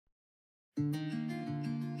Karen,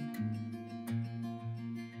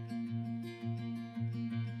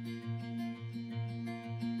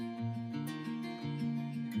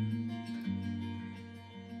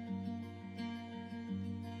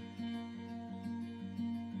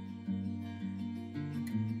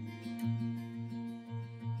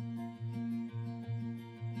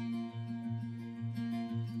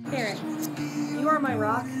 you are my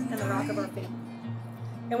rock and the rock of our family.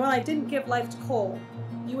 And while I didn't give life to Cole,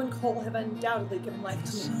 you and Cole have undoubtedly given life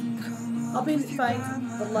to me. I'll be fighting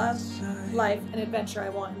the love, life, and adventure I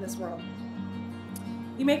want in this world.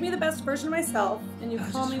 You make me the best version of myself, and you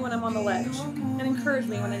calm me when I'm on the ledge, and encourage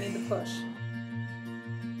me when I need the push.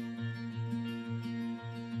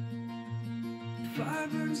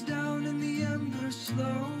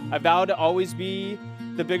 I vow to always be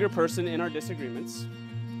the bigger person in our disagreements.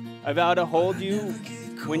 I vow to hold you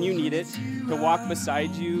when you need it, to walk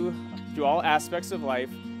beside you through all aspects of life,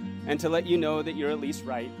 and to let you know that you're at least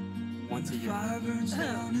right once a year.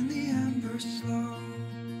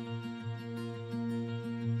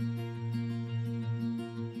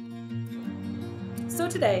 So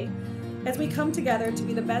today, as we come together to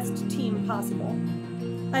be the best team possible,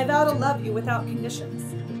 I vow to love you without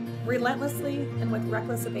conditions, relentlessly and with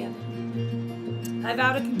reckless abandon. I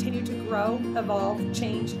vow to continue to grow, evolve,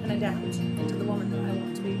 change, and adapt into the woman that I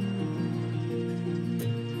want to be.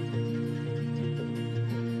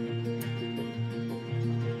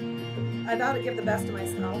 I vow to give the best of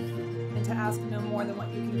myself and to ask no more than what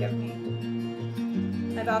you can give me.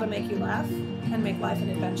 I vow to make you laugh and make life an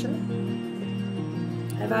adventure.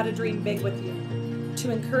 I vow to dream big with you,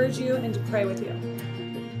 to encourage you and to pray with you.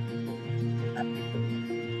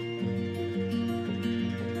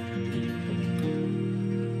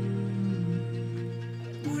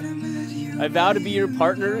 I vow to be your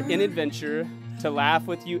partner in adventure, to laugh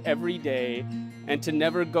with you every day, and to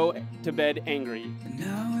never go to bed angry.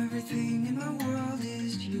 Now everything in my world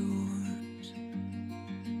is yours.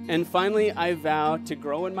 And finally, I vow to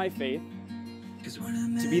grow in my faith,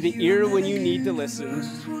 to be the ear when you need to listen,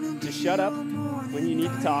 to shut up when you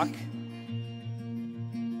need to talk.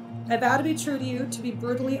 I vow to be true to you, to be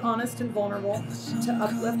brutally honest and vulnerable, to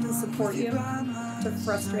uplift and support you, to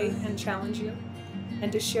frustrate and challenge you,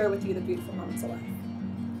 and to share with you the beautiful moments of life.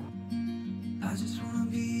 I just want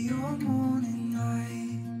to be your morning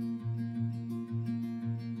light.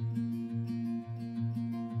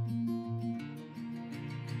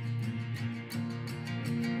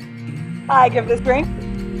 I give this ring,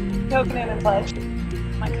 token and pledge,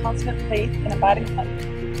 my constant faith and abiding love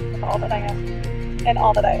with all that I am and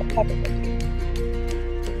all that I have ever been.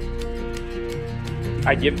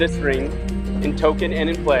 I give this ring in token and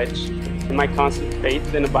in pledge, in my constant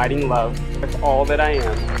faith and abiding love with all that I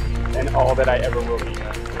am and all that I ever will be.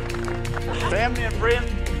 Family and friends,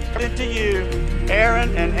 to you,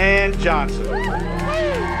 Aaron and Ann Johnson.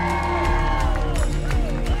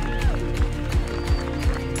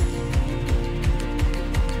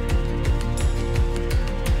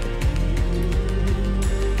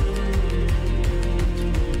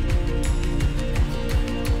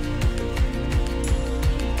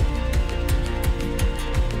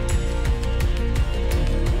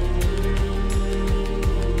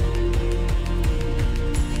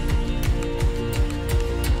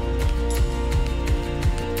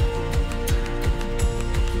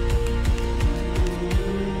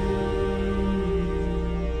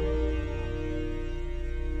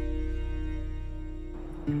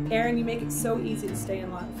 Aaron, you make it so easy to stay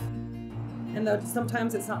in love. And though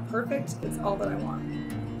sometimes it's not perfect, it's all that I want.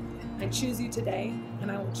 I choose you today,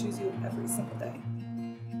 and I will choose you every single day.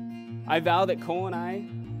 I vow that Cole and I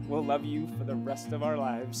will love you for the rest of our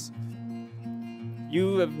lives.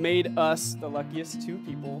 You have made us the luckiest two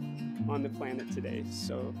people on the planet today,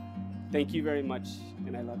 so thank you very much,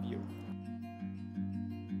 and I love you.